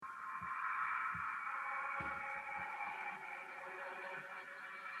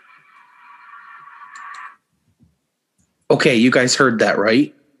Okay, you guys heard that,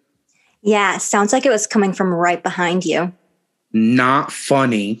 right? Yeah, sounds like it was coming from right behind you. Not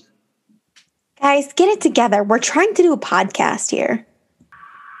funny. Guys, get it together. We're trying to do a podcast here.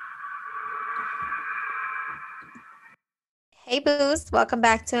 Hey, Boos. Welcome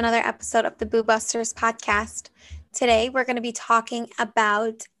back to another episode of the Boo Busters podcast. Today, we're going to be talking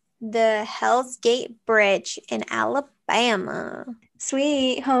about the Hell's Gate Bridge in Alabama.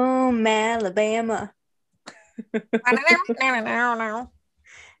 Sweet home Alabama.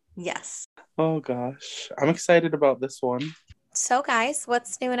 Yes. Oh gosh, I'm excited about this one. So, guys,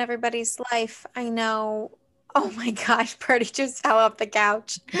 what's new in everybody's life? I know. Oh my gosh, Birdie just fell off the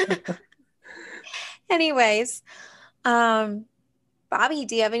couch. Anyways, Bobby,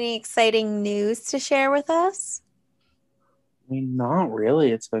 do you have any exciting news to share with us? I mean, not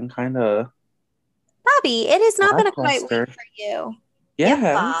really. It's been kind of... Bobby, it has not been a quiet Lackluster. week for you.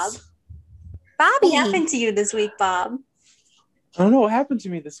 Yeah, Bob. Bobby, What happened to you this week, Bob? I don't know what happened to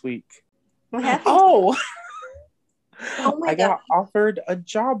me this week. What happened? Oh, Oh my I got offered a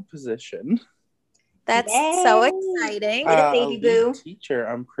job position. that's Yay. so exciting. a baby lead boo. teacher.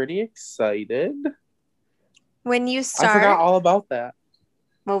 I'm pretty excited. When you I start, forgot all about that.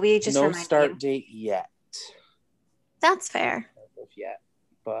 Well, we just No reminded start you. date yet. that's fair. As of yet,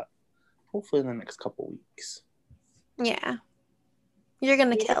 but hopefully in the next couple weeks. Yeah. You're going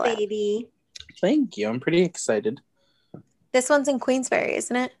to Be the kill it. baby. Thank you. I'm pretty excited. This one's in Queensbury,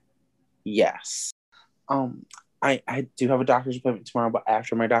 isn't it? Yes. I do have a doctor's appointment tomorrow, but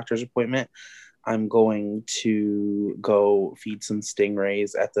after my doctor's appointment, I'm going to go feed some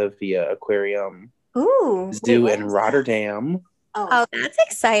stingrays at the Via Aquarium Ooh. Zoo wait, in what is Rotterdam. that? Oh, that's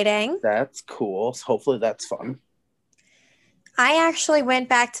exciting. That's cool. So hopefully that's fun. I actually went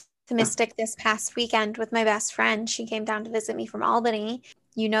back to Mystic this past weekend with my best friend. She came down to visit me from Albany.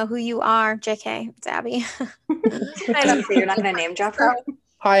 You know who you are, JK. It's Abby. I don't say you're not going to name drop her.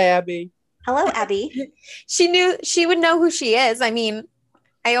 Hi, Abby. Hello, Abby. She would know who she is. I mean,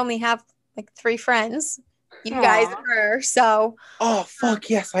 I only have like 3 friends. You guys Aw. and her. So Oh, fuck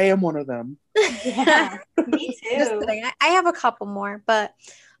yes, I am one of them. Yeah, me just too. kidding. I have a couple more, but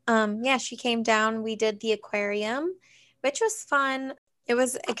yeah, she came down. We did the aquarium, which was fun. It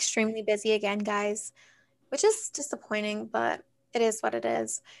was extremely busy again, guys, which is disappointing, but it is what it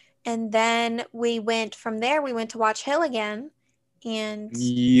is. And then we went to Watch Hill again, and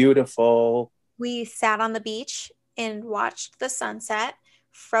Beautiful. we sat on the beach and watched the sunset,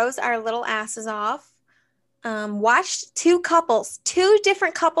 froze our little asses off, watched two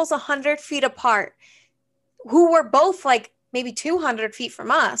different couples 100 feet apart who were both like maybe 200 feet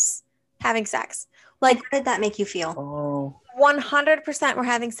from us having sex. Like, How did that make you feel? Oh, 100% were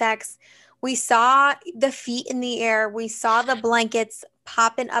having sex. We saw the feet in the air. We saw the blankets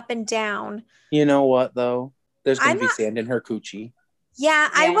popping up and down. you know what, though? There's going I'm to be not- sand in her coochie. Yeah,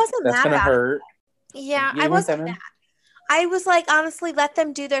 I Yeah, wasn't That's mad going to about it. hurt. Yeah, You I want wasn't that, mad. man? I was like, honestly, let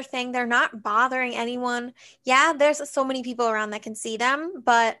them do their thing. They're not bothering anyone. Yeah, there's so many people around that can see them,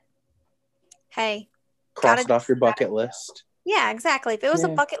 but hey, Cross gotta it off your do that. bucket list. Yeah, exactly. If it was a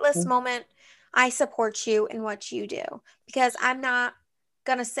Yeah. bucket list Yeah. moment, I support you in what you do because I'm not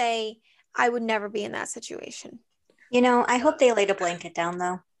gonna say I would never be in that situation. You know, I hope they laid a blanket down,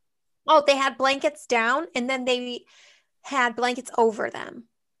 though. Oh, they had blankets down and then they had blankets over them.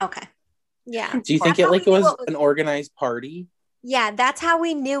 Okay. Yeah. Do you think That's it how like we it knew was what was- an organized party? Yeah, that's how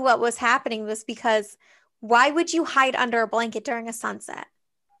we knew what was happening was because why would you hide under a blanket during a sunset?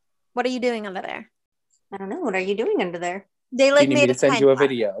 What are you doing under there? I don't know. What are you doing under there? They Do like you need me made to a send tent. you a out of it.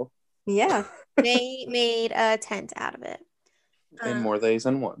 video? Yeah. They made a tent out of it. And more days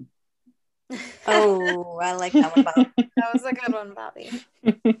than one. Oh, I like that one, Bob. That was a good one, Bobby.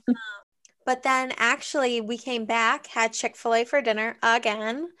 But then actually we came back, had Chick-fil-A for dinner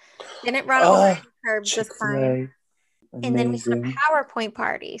again. Didn't run over any curbs this time. Chick-fil-A. And then we had a Amazing. PowerPoint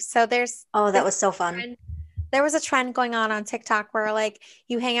party. So Oh, that was so fun. there was a trend going on TikTok where like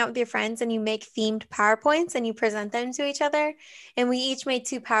you hang out with your friends and you make themed PowerPoints and you present them to each other. And we each made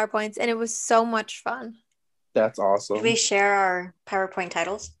 2 PowerPoints and it was so much fun. That's Did awesome. we share our PowerPoint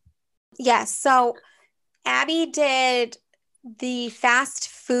titles? Yes. So Abby did the fast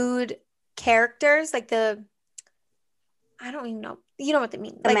food characters, like I don't even know. You know what they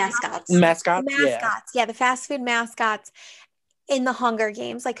mean. The Like mascots. Mascots? the mascots. Yeah, the fast food mascots in the Hunger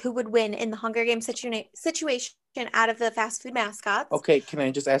Games. Like who would win in the Hunger Games situation out of the fast food mascots. Okay, can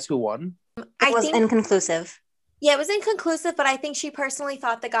I just ask who won? It I was think inconclusive. yeah, it was inconclusive, but I think she personally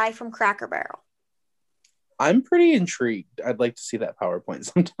thought the guy from Cracker Barrel. I'm pretty intrigued. I'd like to see that PowerPoint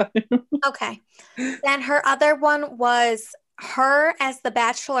sometime. Okay. Then her other one was her as the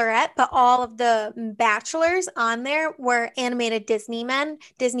Bachelorette, but all of the bachelors on there were animated Disney men,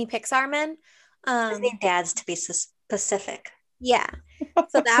 Disney Pixar men. Disney dads, to be specific. Yeah.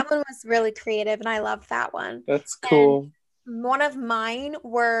 So that one was really creative, and I loved that one. That's cool. And one of mine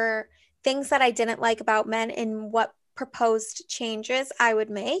were things that I didn't like about men and what proposed changes I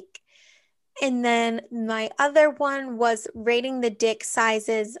would make. And then my other one was rating the dick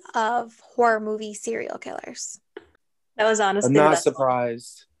sizes of horror movie serial killers. That was honestly I'm the not best one.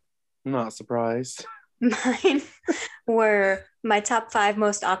 surprised. I'm not surprised. Mine were my top 5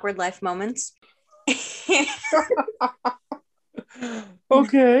 most awkward life moments.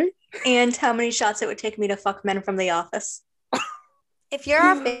 Okay. And how many shots it would take me to fuck men from The Office. If you're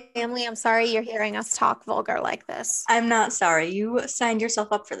our family, I'm sorry you're hearing us talk vulgar like this. I'm not sorry. You signed yourself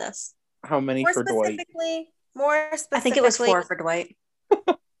up for this. How many More for Dwight? I think it was 4 for Dwight.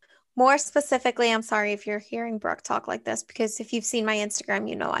 More specifically, I'm sorry if you're hearing Brooke talk like this, because if you've seen my Instagram,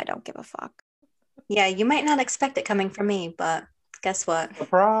 you know I don't give a fuck. Yeah, you might not expect it coming from me, but guess what?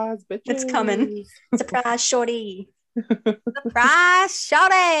 Surprise, bitches. It's coming. Surprise, shorty. Surprise,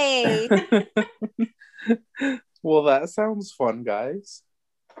 shawty! Well, that sounds fun, guys.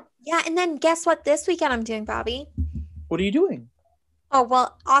 Yeah, and then guess what this weekend I'm doing, Bobby? What are you doing? Oh,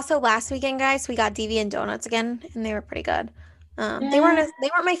 well, also last weekend, guys, we got Deviant Donuts again, and they were pretty good. They weren't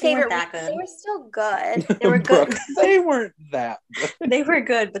my favorite. that good. They were still good. They were good. Brooke, they weren't that good. They were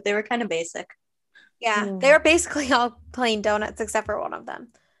good, but they were kind of basic. Yeah, they were basically all plain donuts except for one of them.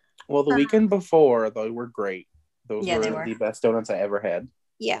 Well, the weekend before, they were great. Those Yeah, were they were. the best donuts I ever had.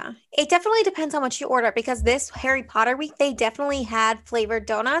 Yeah, it definitely depends how much you order, because this Harry Potter week, they definitely had flavored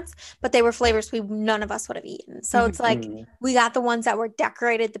donuts, but they were flavors none of us would have eaten. So it's like we got the ones that were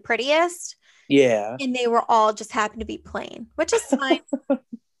decorated the prettiest. Yeah. And they were all just happened to be plain, which is fine.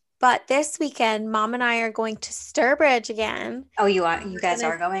 But this weekend, Mom and I are going to Sturbridge again. Oh, you are? You guys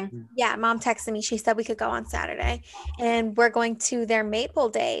are going? Yeah, Mom texted me. She said we could go on Saturday. And we're going to their Maple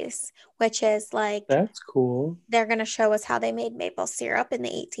Days, which is like... That's cool. They're going to show us how they made maple syrup in the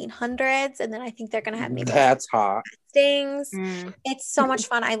 1800s. And then I think they're going to have maple That's hot. things. It's so much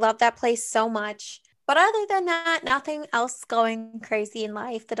fun. I love that place so much. But other than that, nothing else going crazy in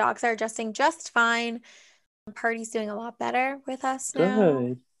life. The dogs are adjusting just fine. Purdy's doing a lot better with us now.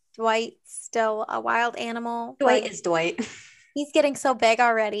 Good. Dwight's still a wild animal. Dwight is Dwight. He's getting so big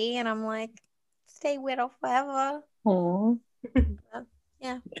already. And I'm like, stay widow forever. Aw.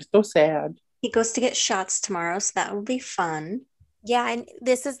 Yeah. It's so sad. He goes to get shots tomorrow, so that will be fun. Yeah, and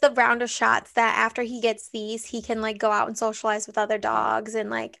this is the round of shots that after he gets these, he can like go out and socialize with other dogs and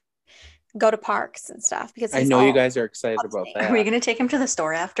like go to parks and stuff, because I know you guys are excited about that. Are we going to take him to the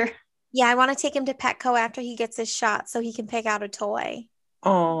store after? Yeah, I want to take him to Petco after he gets his shot so he can pick out a toy.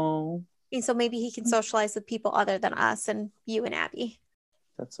 Oh, And so maybe he can socialize with people other than us and you and Abby.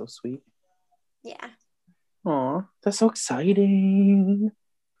 that's so sweet. Yeah. Aw, that's so exciting.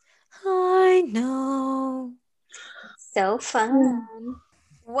 I know. So fun.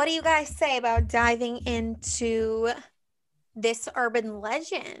 What do you guys say about diving into this urban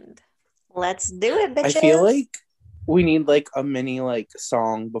legend? Let's do it, bitches. I feel like we need like a mini like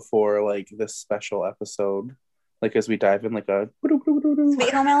song before like this special episode, like as we dive in like a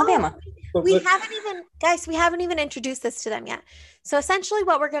Sweet Home Alabama. We haven't even introduced this to them yet. So essentially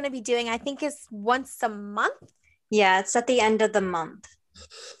what we're going to be doing, I think, is once a month. Yeah, it's at the end of the month.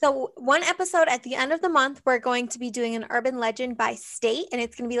 So one episode at the end of the month, we're going to be doing an urban legend by state, and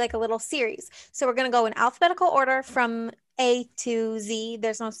it's going to be like a little series. So we're going to go in alphabetical order from A to Z.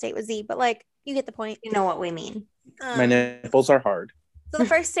 There's no state with Z, but like you get the point. You know what we mean. My nipples are hard. So the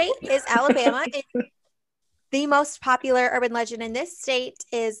first state is Alabama. The most popular urban legend in this state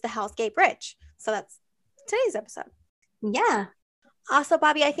is the Hell's Gate Bridge. So that's today's episode. Yeah. Also,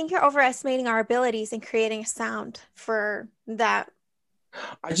 Bobby, I think you're overestimating our abilities in creating a sound for that.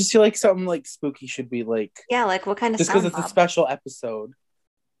 I just feel like something like spooky should be like, Yeah, like what kind of just sound, because it's a Bob? special episode.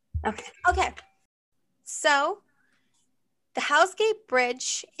 Okay. So the Hell's Gate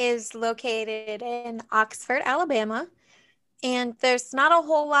Bridge is located in Oxford, Alabama. And there's not a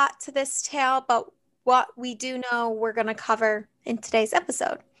whole lot to this tale, but what we do know we're going to cover in today's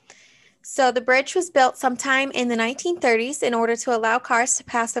episode. So the bridge was built sometime in the 1930s in order to allow cars to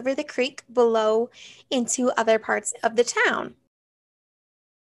pass over the creek below into other parts of the town.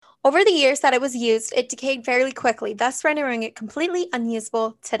 Over the years that it was used, it decayed fairly quickly, thus rendering it completely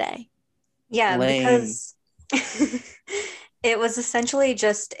unusable today. Yeah, Lame. because it was essentially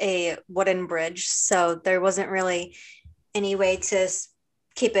just a wooden bridge, so there wasn't really any way to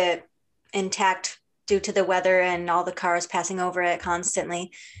keep it intact due to the weather and all the cars passing over it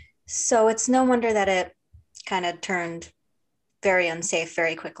constantly. So it's no wonder that it kind of turned very unsafe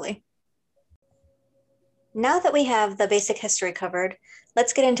very quickly. Now that we have the basic history covered,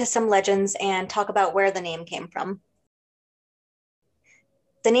 let's get into some legends and talk about where the name came from.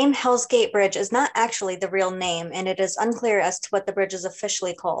 The name Hell's Gate Bridge is not actually the real name, and it is unclear as to what the bridge is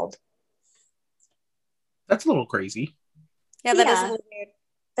officially called. That's a little crazy. Yeah, that is a little weird.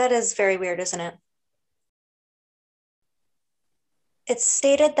 That is very weird, isn't it? It's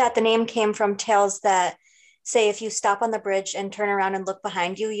stated that the name came from tales that say if you stop on the bridge and turn around and look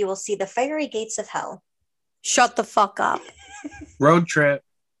behind you, you will see the fiery gates of hell. Shut the fuck up. Road trip.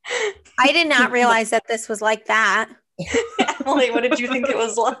 I did not realize that this was like that. Emily, what did you think it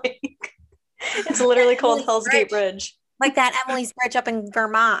was like? It's literally called Hell's Gate Bridge. Like that Emily's Bridge up in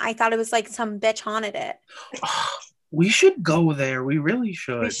Vermont. I thought it was like some bitch haunted it. We should go there. We really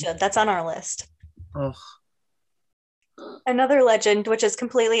should. We should. That's on our list. Ugh. Another legend, which is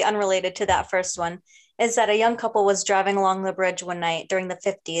completely unrelated to that first one, is that a young couple was driving along the bridge one night during the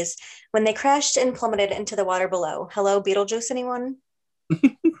 50s when they crashed and plummeted into the water below. Hello, Beetlejuice, anyone?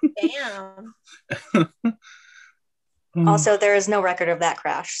 Damn. Also, there is no record of that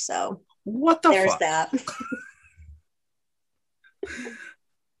crash, so what the there's fuck? that.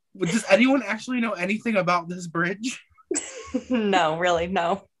 Does anyone actually know anything about this bridge? No, really,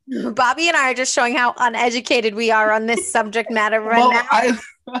 no. Bobby and I are just showing how uneducated we are on this subject matter now. I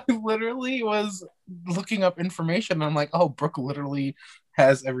literally was looking up information and I'm like, oh, Brooke literally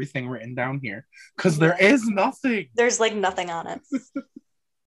has everything written down here because there is nothing. There's like nothing on it.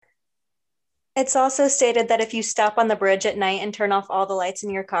 It's also stated that if you stop on the bridge at night and turn off all the lights in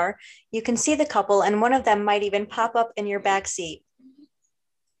your car, you can see the couple and one of them might even pop up in your back seat.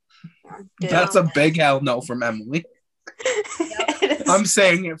 That's a big hell no from Emily. I'm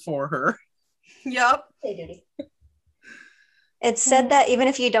saying it for her. Yep. Hey, Duty. It's said that even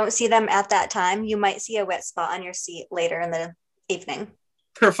if you don't see them at that time, you might see a wet spot on your seat later in the evening.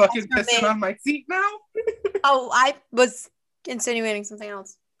 They're fucking pissing on my seat now? Oh, I was insinuating something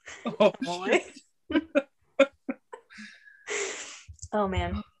else. Oh, boy. Oh,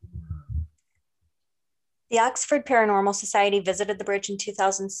 man. The Oxford Paranormal Society visited the bridge in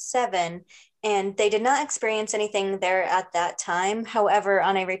 2007, and they did not experience anything there at that time. However,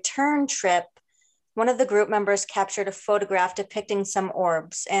 on a return trip, one of the group members captured a photograph depicting some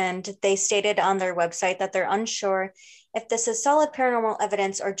orbs, and they stated on their website that they're unsure if this is solid paranormal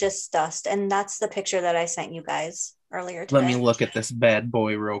evidence or just dust, and that's the picture that I sent you guys earlier today. Let me look at this bad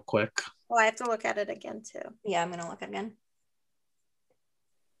boy real quick. Well, I have to look at it again, too. Yeah, I'm going to look again.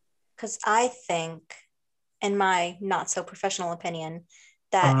 Because I think, in my not so professional opinion,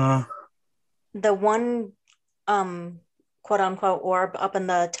 that the one quote unquote orb up in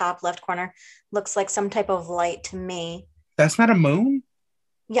the top left corner looks like some type of light to me. That's not a moon?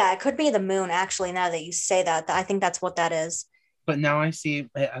 Yeah, it could be the moon, actually, now that you say that. I think that's what that is. But now I see it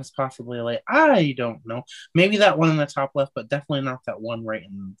as possibly a light. I don't know. Maybe that one in the top left, but definitely not that one right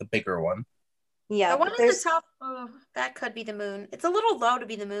in the bigger one. Yeah, the one in the top, that could be the moon. It's a little low to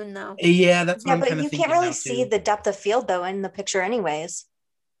be the moon, though. Yeah, that's what I'm but kind of you thinking. Can't really see the depth of field, though, in the picture anyways.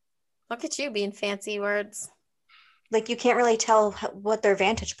 Look at you being fancy words. Like, you can't really tell what their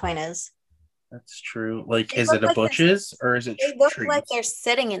vantage point is. That's true. Like, is it a bushes or is it trees? They look like they're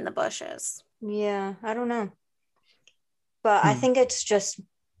sitting in the bushes. Yeah, I don't know. But I think it's just,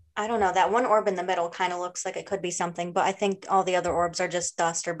 I don't know, that one orb in the middle kind of looks like it could be something, but I think all the other orbs are just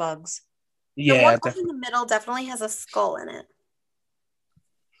dust or bugs. Yeah, the one in the middle definitely has a skull in it.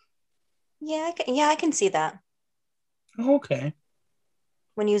 Yeah, I can see that. Okay.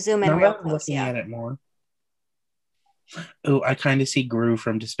 When you zoom in real close, looking at it more. Oh, I kind of see Gru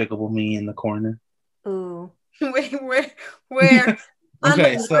from Despicable Me in the corner. Ooh. Wait, where?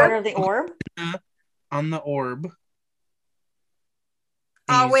 Okay, on the corner of the orb? On the orb.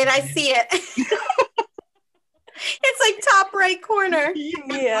 Oh, wait, I see it. It's like top right corner.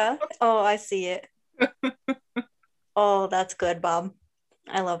 Yeah. Oh, I see it. Oh, that's good, Bob.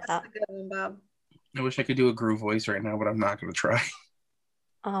 I love that. That's a good one, Bob. I wish I could do a Gru voice right now, but I'm not going to try.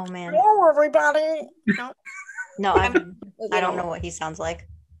 Oh, man. Hello, everybody. No, I don't know what he sounds like.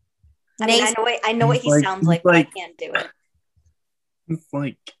 I mean, I know what he sounds like, but I can't do it. It's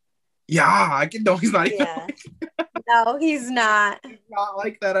like, yeah, I can. No, he's not. Yeah. No, he's not. He's not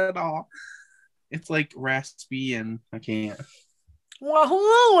like that at all. It's like raspy, and I can't. Well,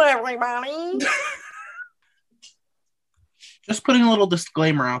 hello, everybody. Just putting a little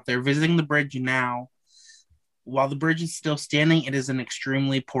disclaimer out there. Visiting the bridge now. While the bridge is still standing, it is in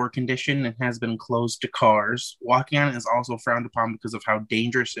extremely poor condition and has been closed to cars. Walking on it is also frowned upon because of how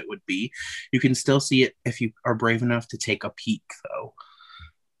dangerous it would be. You can still see it if you are brave enough to take a peek, though.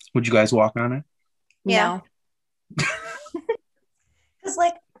 Would you guys walk on it? Yeah.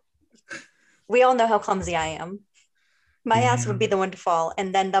 We all know how clumsy I am. My ass would be the one to fall,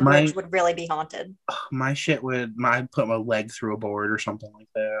 and then the bridge would really be haunted. My shit would, I'd put my leg through a board or something like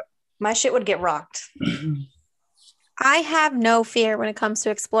that. My shit would get rocked. I have no fear when it comes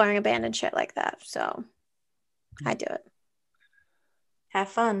to exploring abandoned shit like that, so I do it. Have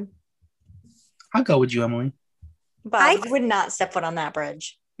fun. I'll go with you, Emily. But you would not step foot on that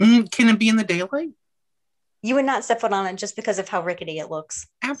bridge. Can it be in the daylight? You would not step foot on it just because of how rickety it looks.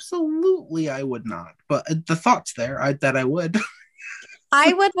 Absolutely, I would not. But the thought's there that I would.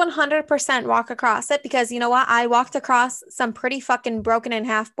 I would 100% walk across it because you know what? I walked across some pretty fucking broken in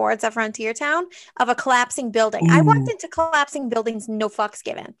half boards at Frontier Town of a collapsing building. Ooh. I walked into collapsing buildings, no fucks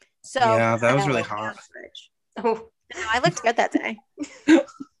given. So yeah, that was really hot. Oh, I looked good that day.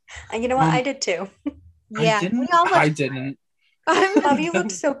 And you know what? I did too. Yeah, I didn't. Bobby, you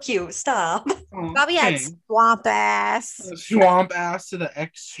looked so cute. Stop. Oh, Bobby had swamp ass. Swamp ass to the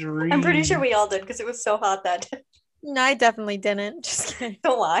extreme. I'm pretty sure we all did because it was so hot that day. No, I definitely didn't. Just kidding.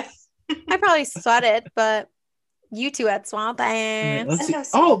 Don't lie. I probably sweated, but you two had swamp ass. Let's see.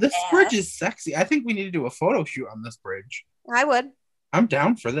 Oh, this bridge is sexy. I think we need to do a photo shoot on this bridge. I would. I'm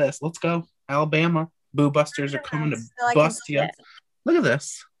down for this. Let's go. Alabama. Boo Busters are coming to bust you. Look at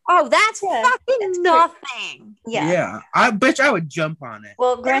this. Oh, that's fucking nothing. Yeah. I would jump on it.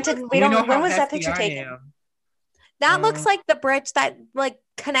 Well, granted, we don't know when was that picture taken? That looks like the bridge that like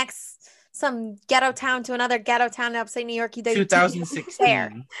connects some ghetto town to another ghetto town in upstate New York.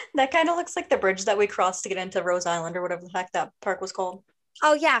 2016. That kind of looks like the bridge that we crossed to get into Rose Island or whatever the heck that park was called.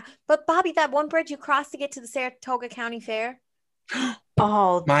 Oh yeah, but Bobby, that one bridge you crossed to get to the Saratoga County Fair.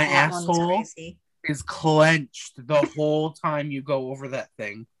 Oh, my asshole is clenched the whole time you go over that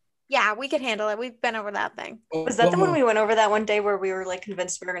thing. Yeah, we could handle it. We've been over that thing. Was that the one we went over that one day where we were like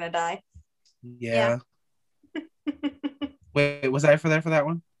convinced we were gonna die? Yeah. Wait, was I there for that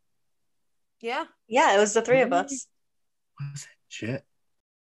one? Yeah. Yeah, it was the three of us. What was that shit?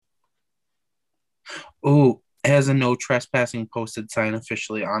 Oh, it has a no trespassing posted sign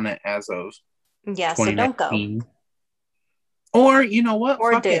officially on it as of so don't go. Or you know what?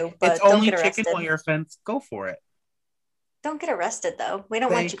 Or fuck do, it. but it's don't only get arrested. chicken wire fence. Go for it. Don't get arrested though. We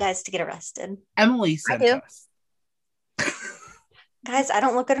don't want you guys to get arrested. Emily sent us. Guys, I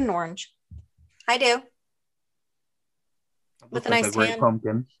don't look good in orange. I do. With a nice tan.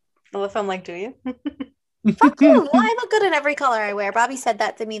 Pumpkin. Well, if I'm like, do you? Fuck you. Well, I look good in every color I wear. Bobby said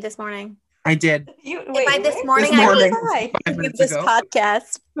that to me this morning. I did. This morning, I did this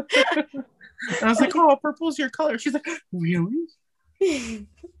podcast. I was like, oh, purple's your color. She's like, really?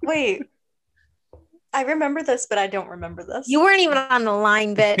 Wait. I remember this, but I don't remember this. You weren't even on the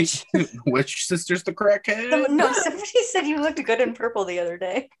line, bitch. Which sister's the crackhead? No, somebody said you looked good in purple the other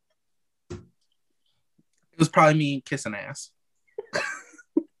day. It was probably me kissing ass.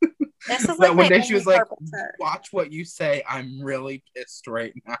 This is that one day she was like, watch what you say. I'm really pissed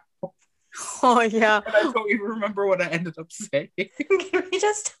right now. Oh, yeah. And I don't even remember what I ended up saying. Can we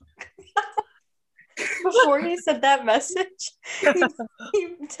just before he said that message,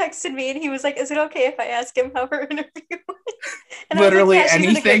 he texted me and he was like, is it okay if I ask him how her interview went? And literally like,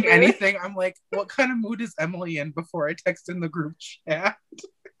 yeah, anything. I'm like, what kind of mood is Emily in before I text in the group chat?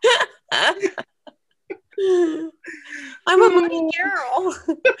 I'm a moody girl.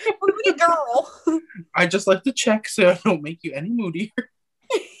 Moody girl. I just like to check so I don't make you any moodier.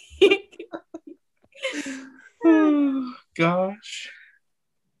 Oh, gosh.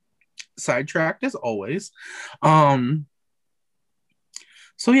 Sidetracked as always. So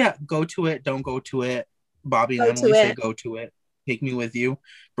yeah, go to it, don't go to it. Bobby and Emily say go to it. Take me with you.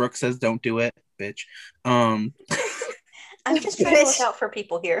 Brooke says don't do it, bitch. I'm just trying to look out for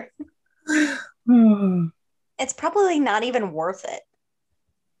people here. It's probably not even worth it.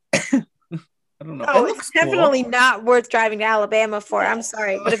 I don't know. Oh, it's definitely not worth driving to Alabama for. I'm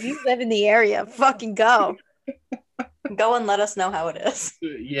sorry, but if you live in the area, fucking go. Go and let us know how it is.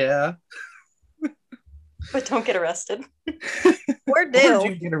 Yeah. But don't get arrested. Or do. Or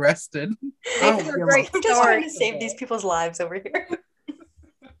you get arrested. I'm just trying to save these people's lives over here.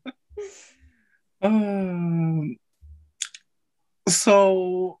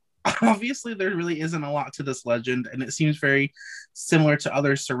 So obviously there really isn't a lot to this legend, and it seems very similar to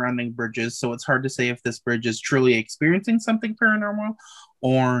other surrounding bridges, so it's hard to say if this bridge is truly experiencing something paranormal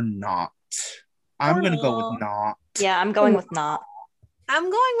or not. I'm going to go with not. Yeah, I'm going with not. I'm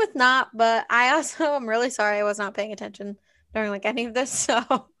going with not, but I also am really sorry I was not paying attention during like any of this,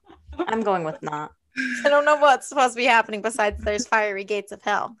 so I'm going with not. I don't know what's supposed to be happening besides there's fiery gates of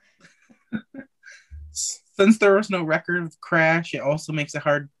hell. Since there was no record of the crash, it also makes it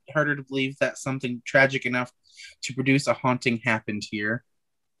harder to believe that something tragic enough to produce a haunting happened here.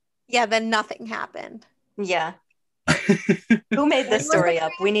 Yeah, then nothing happened. Yeah. Who made this story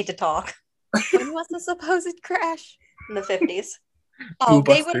up? We need to talk. When was the supposed crash? In the 50s. Oh,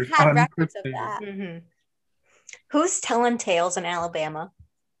 they would have Busters had records of unprepared. that. Mm-hmm. Who's telling tales in Alabama?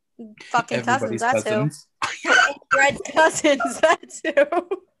 Fucking Everybody's cousins, that's cousins. who. Red's cousins, that's who.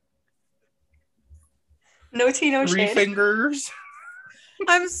 No tea, no Three shade. fingers.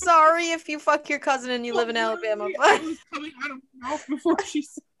 I'm sorry if you fuck your cousin and you live in Alabama, I but was coming out of her mouth before she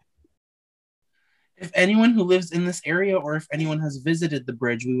said. If anyone who lives in this area or if anyone has visited the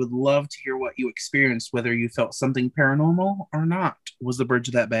bridge, we would love to hear what you experienced, whether you felt something paranormal or not. Was the bridge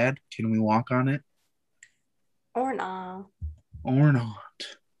that bad? Can we walk on it? Or nah. Or not?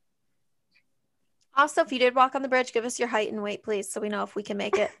 also, if you did walk on the bridge, give us your height and weight, please, so we know if we can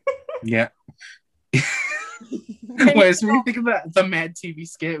make it. Yeah. Wait, so when you think of that, the Mad TV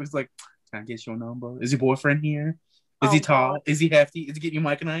skit, it was like, can I get your number? Is your boyfriend here? Is he tall? God. Is he hefty? Is he getting you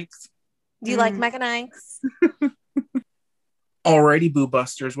Mike and Ike's? Do you like Mike and Ike's? Alrighty, Boo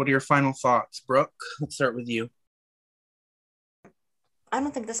Busters. What are your final thoughts? Brooke, let's start with you. I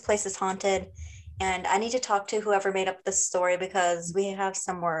don't think this place is haunted. And I need to talk to whoever made up this story because we have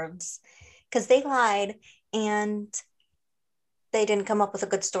some words. Because they lied and they didn't come up with a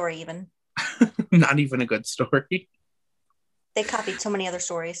good story even. Not even a good story. They copied so many other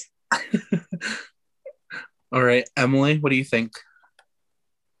stories. All right, Emily, what do you think?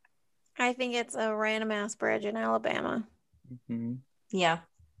 I think it's a random ass bridge in Alabama. Mm-hmm. Yeah.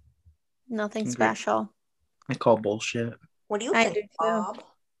 Nothing Okay. special. I call bullshit. What do you I think, do too. Bob?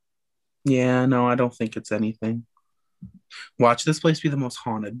 Yeah, no, I don't think it's anything. Watch this place be the most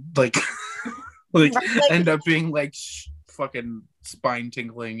haunted. Like end up being like fucking spine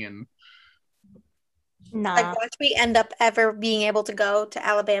tingling and Nah. Like, watch me end up ever being able to go to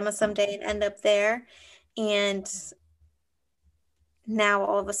Alabama someday and end up there. And now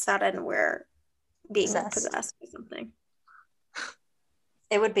all of a sudden we're being possessed by something.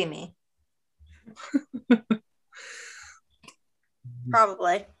 It would be me.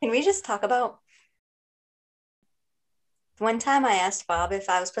 Probably. Can we just talk about one time I asked Bob if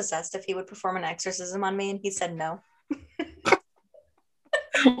I was possessed, if he would perform an exorcism on me, and he said no.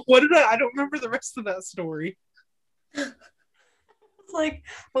 What did I don't remember the rest of that story. It's like,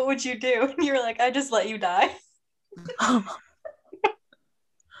 what would you do? And you were like, I just let you die. Oh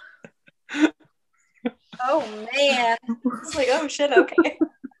man. It's like, oh shit, okay.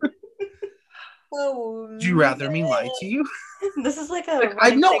 Oh, Would you rather me lie to you? This is like a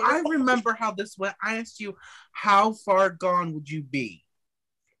I know, thing. I remember how this went. I asked you, how far gone would you be?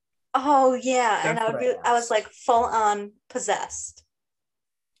 Oh yeah. And That's what I was like full on possessed.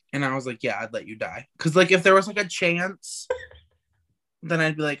 And I was like, yeah, I'd let you die. Because, like, if there was, like, a chance, then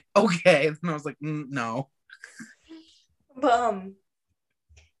I'd be like, okay. And I was like, no. But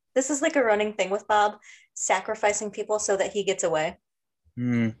this is like a running thing with Bob, sacrificing people so that he gets away.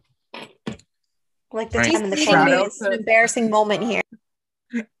 Mm. Like the Right. time in the Leaving corn me maze. an embarrassing moment here.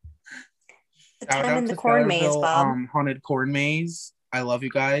 The Shout time out in the to corn maze, Fowlerville, Bob. Haunted Corn Maze. I love you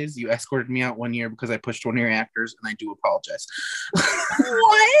guys. You escorted me out one year because I pushed one of your actors, and I do apologize.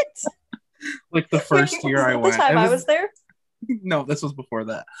 What? Like the first year I went. The time I was there? No, this was before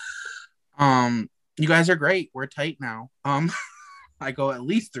that. You guys are great. We're tight now. I go at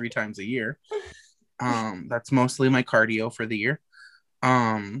least 3 times a year. That's mostly my cardio for the year.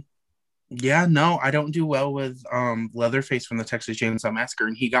 Yeah, no, I don't do well with Leatherface from the Texas Chainsaw Massacre,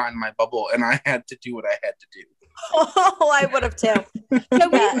 and he got in my bubble, and I had to do what I had to do. Oh, I would have too. So Yeah,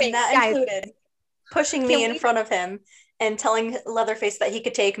 wait, and that guys, included pushing me in front of him and telling Leatherface that he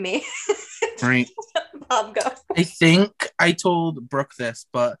could take me. Right. Bob, go. I think I told Brooke this,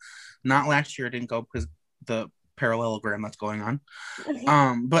 but not last year. I didn't go because the parallelogram that's going on.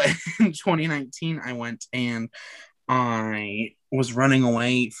 But in 2019, I went and I was running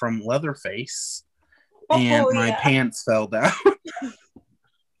away from Leatherface, and my pants fell down.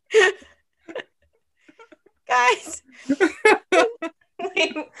 guys.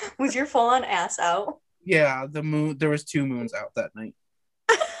 Wait, was your full-on ass out? Yeah, the moon. There was 2 moons out that night.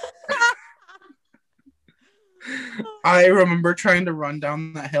 I remember trying to run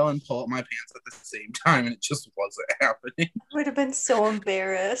down that hill and pull up my pants at the same time, and it just wasn't happening. I would have been so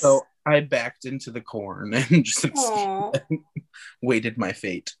embarrassed. So I backed into the corn and just Aw. waited my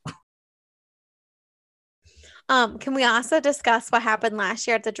fate. Can we also discuss what happened last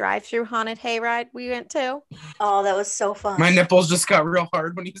year at the drive-through haunted hayride we went to? Oh, that was so fun. My nipples just got real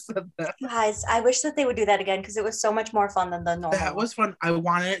hard when you said that. Guys, I wish that they would do that again because it was so much more fun than the normal. That was fun. I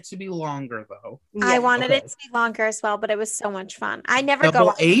wanted it to be longer, though. Yeah. I wanted Okay. it to be longer as well, but it was so much fun. I never Double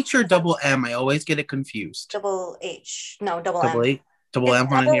go. H or double M? I always get it confused. Double H. No, double Double M. H. Double It's M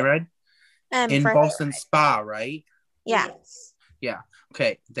Haunted double Hayride in for Boston Hayride. Spa, right? Yeah. Yes. Yeah.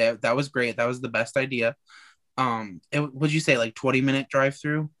 Okay. That was great. That was the best idea. Would you say like 20-minute drive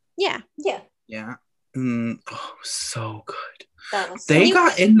through? Yeah. Yeah. Yeah. So good. That was They so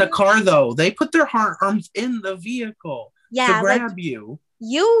got in the car though. They put their arms in the vehicle Yeah, to like grab you.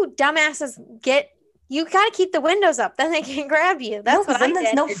 you dumbasses you gotta keep the windows up, then they can grab you. That's No, 'cause what I then there's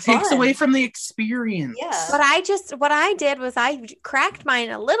did. no It fun. takes away from the experience. Yeah. What I did was I cracked mine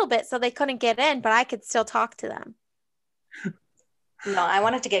a little bit so they couldn't get in, but I could still talk to them. No, I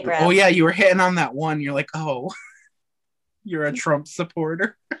wanted to get grabbed. Oh yeah, you were hitting on that one. You're like, oh, you're a Trump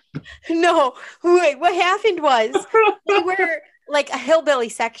supporter. No, wait, what happened was they were like a hillbilly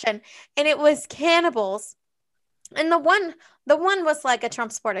section and it was cannibals. And the one was like a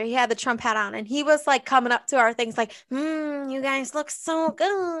Trump supporter. He had the Trump hat on and he was like coming up to our things like, you guys look so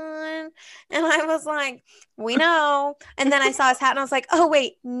good. And I was like, we know. And then I saw his hat and I was like, oh,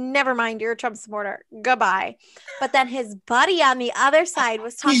 wait, never mind. You're a Trump supporter. Goodbye. But then his buddy on the other side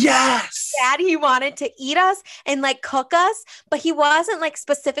was talking about how bad he wanted to eat us and like cook us. But he wasn't like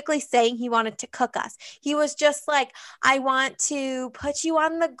specifically saying he wanted to cook us. He was just like, I want to put you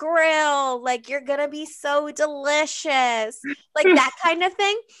on the grill. Like, you're going to be so delicious. Like that kind of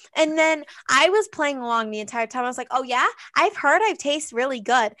thing. And then I was playing along the entire time. I was like, oh yeah, I've heard I taste really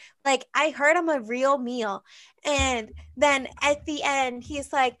good. Like I heard I'm a real meal. And then at the end,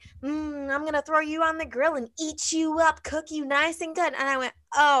 he's like, I'm going to throw you on the grill and eat you up, cook you nice and good. And I went,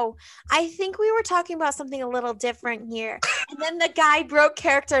 oh, I think we were talking about something a little different here. And then the guy broke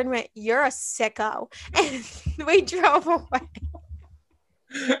character and went, you're a sicko. And we drove away.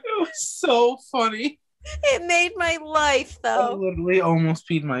 It was so funny. It made my life, I though. literally almost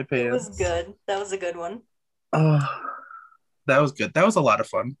peed my pants. It was good. That was a good one. Oh, that was good. That was a lot of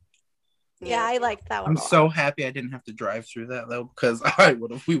fun. Yeah, I liked that one. I'm so happy I didn't have to drive through that though, because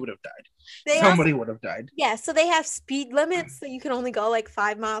we would have died. Somebody would have died. Yeah, so they have speed limits, so you can only go like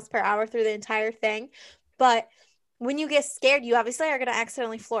 5 miles per hour through the entire thing. But when you get scared, you obviously are going to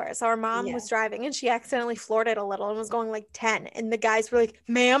accidentally floor it. So our mom was driving and she accidentally floored it a little and was going like 10. And the guys were like,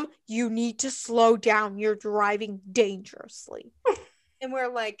 ma'am, you need to slow down. You're driving dangerously. And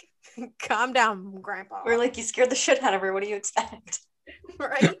we're like, calm down, Grandpa. We're like, you scared the shit out of her. What do you expect?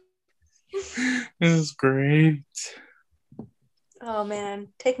 Right? It was great. Oh man,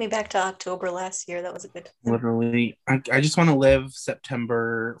 take me back to October last year. That was a good time. Literally, I just want to live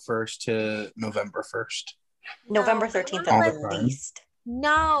September 1st to November 1st. November 13th at least.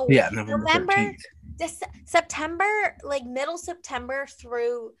 No. Yeah, November 13th. September, like middle September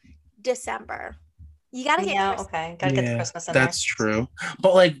through December. You gotta get Christmas. Okay. Gotta get the Christmas in that's true.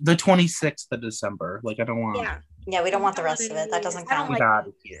 But like the 26th of December, like I don't want. Yeah, we don't want the rest of it. That doesn't count. Get out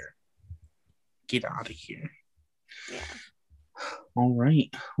of here. Get out of here. Yeah. All right.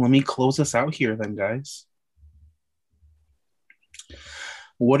 Let me close us out here then, guys.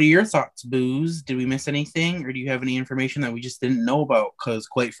 What are your thoughts, Booze? Did we miss anything, or do you have any information that we just didn't know about? Because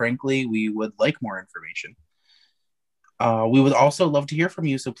quite frankly, we would like more information. We would also love to hear from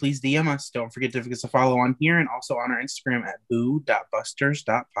you, so please DM us. Don't forget to give us a follow on here and also on our Instagram at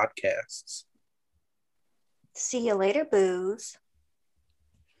boo.busters.podcasts. See you later, Booze.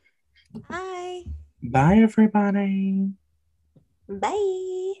 Bye. Bye, everybody. Bye.